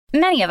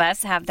Many of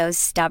us have those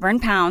stubborn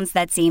pounds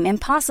that seem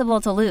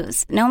impossible to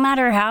lose, no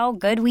matter how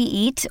good we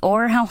eat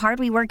or how hard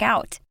we work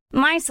out.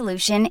 My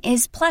solution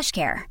is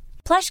PlushCare.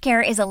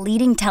 PlushCare is a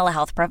leading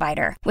telehealth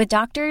provider with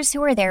doctors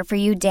who are there for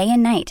you day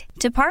and night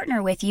to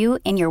partner with you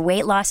in your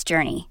weight loss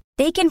journey.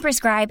 They can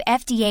prescribe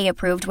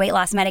FDA-approved weight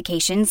loss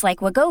medications like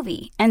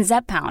Wegovy and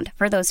Zepbound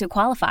for those who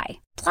qualify.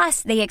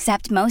 Plus, they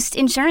accept most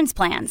insurance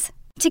plans.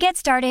 To get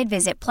started,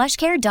 visit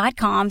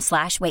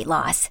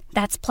plushcare.com/weightloss.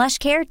 That's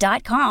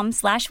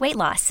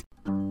plushcare.com/weightloss.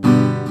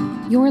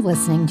 You're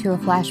listening to a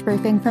flash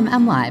briefing from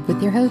MLive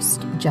with your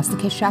host,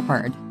 Jessica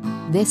Shepard.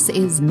 This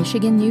is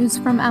Michigan News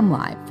from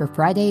MLive for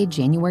Friday,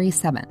 January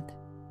 7th.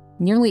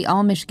 Nearly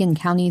all Michigan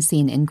counties see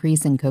an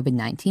increase in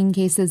COVID-19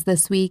 cases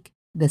this week.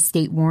 The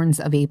state warns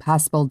of a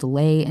possible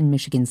delay in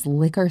Michigan's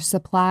liquor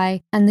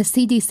supply, and the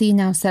CDC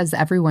now says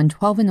everyone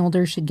 12 and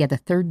older should get a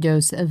third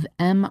dose of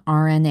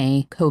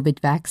mRNA COVID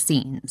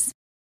vaccines.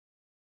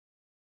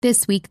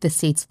 This week, the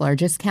state's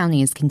largest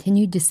counties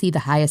continued to see the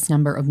highest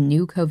number of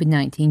new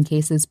COVID-19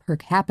 cases per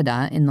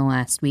capita in the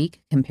last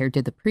week compared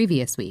to the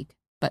previous week,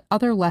 but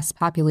other less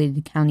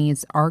populated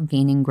counties are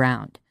gaining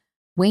ground.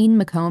 Wayne,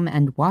 Macomb,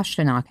 and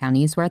Washtenaw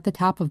counties were at the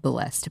top of the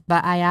list,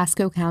 but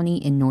Iosco County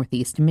in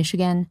northeast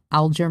Michigan,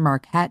 Alger,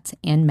 Marquette,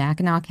 and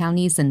Mackinac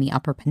counties in the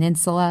Upper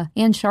Peninsula,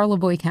 and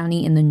Charlevoix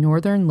County in the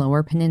northern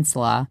Lower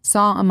Peninsula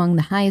saw among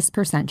the highest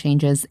percent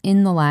changes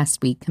in the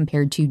last week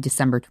compared to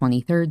December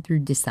 23rd through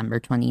December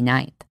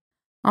 29th.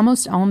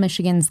 Almost all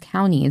Michigan's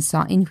counties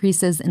saw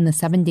increases in the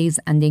 7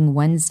 days ending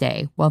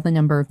Wednesday, while the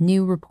number of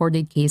new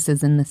reported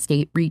cases in the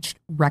state reached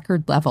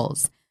record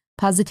levels.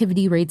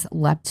 Positivity rates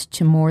leapt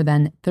to more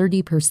than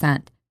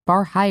 30%,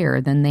 far higher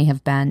than they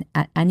have been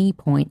at any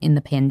point in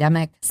the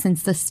pandemic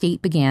since the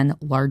state began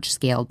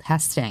large-scale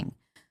testing.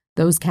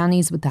 Those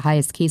counties with the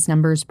highest case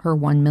numbers per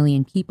 1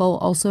 million people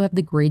also have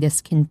the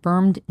greatest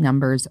confirmed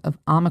numbers of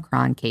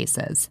Omicron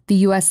cases. The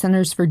U.S.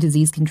 Centers for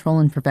Disease Control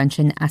and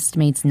Prevention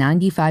estimates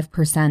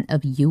 95%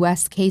 of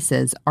U.S.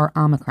 cases are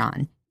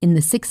Omicron. In the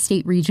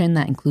 6-state region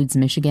that includes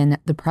Michigan,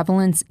 the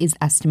prevalence is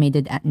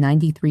estimated at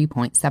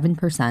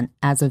 93.7%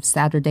 as of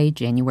Saturday,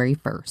 January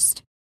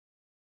 1st.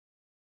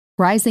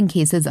 Rising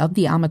cases of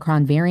the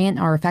Omicron variant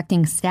are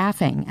affecting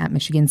staffing at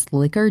Michigan's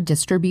liquor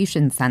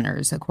distribution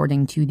centers,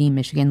 according to the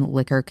Michigan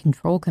Liquor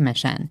Control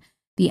Commission.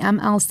 The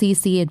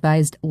MLCC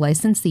advised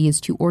licensees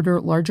to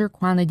order larger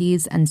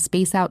quantities and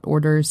space out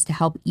orders to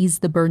help ease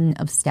the burden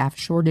of staff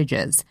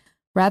shortages.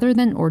 Rather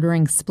than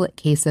ordering split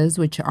cases,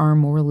 which are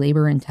more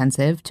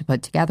labor-intensive to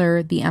put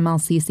together, the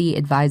MLCC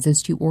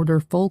advises to order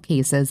full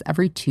cases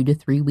every 2 to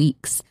 3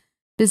 weeks.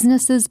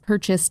 Businesses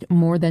purchased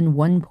more than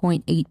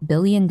 $1.8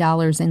 billion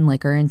in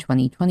liquor in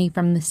 2020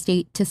 from the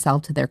state to sell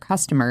to their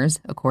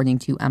customers, according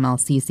to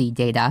MLCC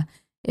data.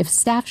 If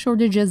staff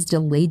shortages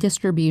delay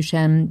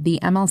distribution, the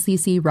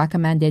MLCC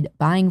recommended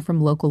buying from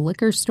local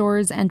liquor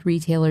stores and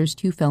retailers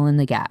to fill in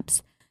the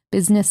gaps.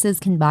 Businesses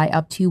can buy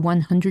up to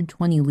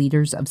 120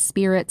 liters of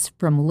spirits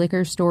from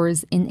liquor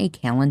stores in a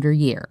calendar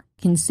year.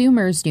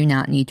 Consumers do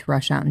not need to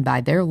rush out and buy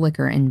their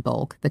liquor in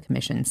bulk, the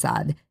commission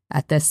said.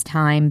 At this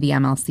time, the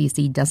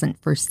MLCC doesn't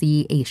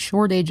foresee a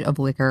shortage of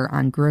liquor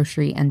on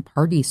grocery and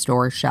party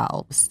store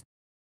shelves.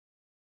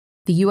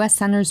 The U.S.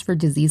 Centers for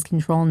Disease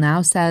Control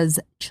now says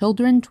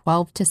children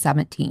 12 to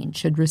 17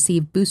 should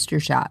receive booster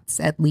shots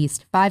at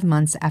least 5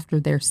 months after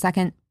their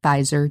second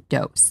Pfizer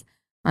dose.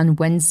 On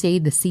Wednesday,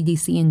 the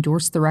CDC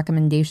endorsed the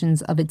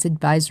recommendations of its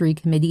Advisory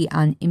Committee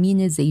on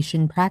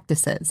Immunization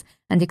Practices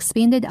and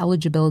expanded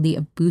eligibility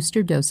of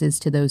booster doses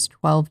to those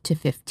 12 to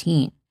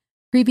 15.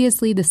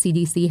 Previously, the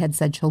CDC had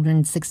said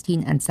children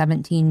 16 and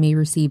 17 may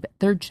receive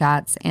third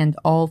shots and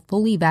all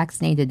fully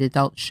vaccinated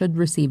adults should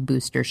receive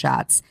booster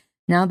shots.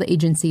 Now the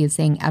agency is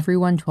saying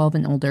everyone 12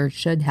 and older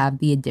should have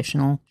the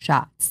additional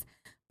shots.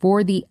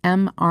 For the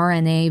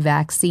mRNA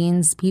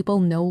vaccines,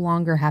 people no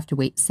longer have to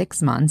wait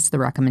 6 months. The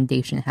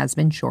recommendation has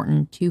been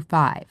shortened to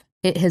 5.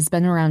 It has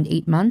been around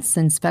 8 months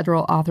since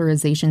federal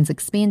authorizations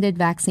expanded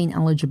vaccine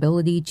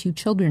eligibility to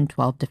children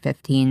 12 to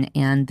 15,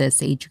 and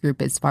this age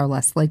group is far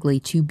less likely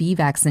to be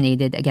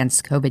vaccinated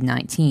against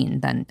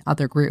COVID-19 than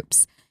other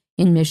groups.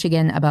 In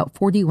Michigan, about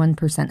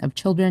 41% of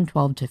children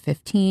 12 to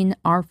 15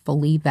 are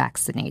fully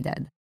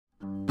vaccinated.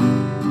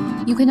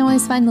 You can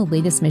always find the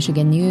latest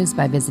Michigan news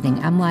by visiting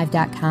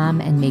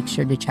mlive.com and make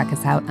sure to check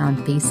us out on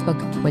Facebook,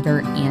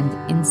 Twitter, and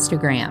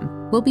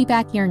Instagram. We'll be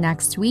back here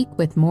next week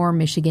with more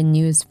Michigan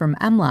news from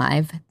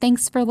MLive.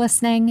 Thanks for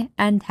listening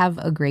and have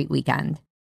a great weekend.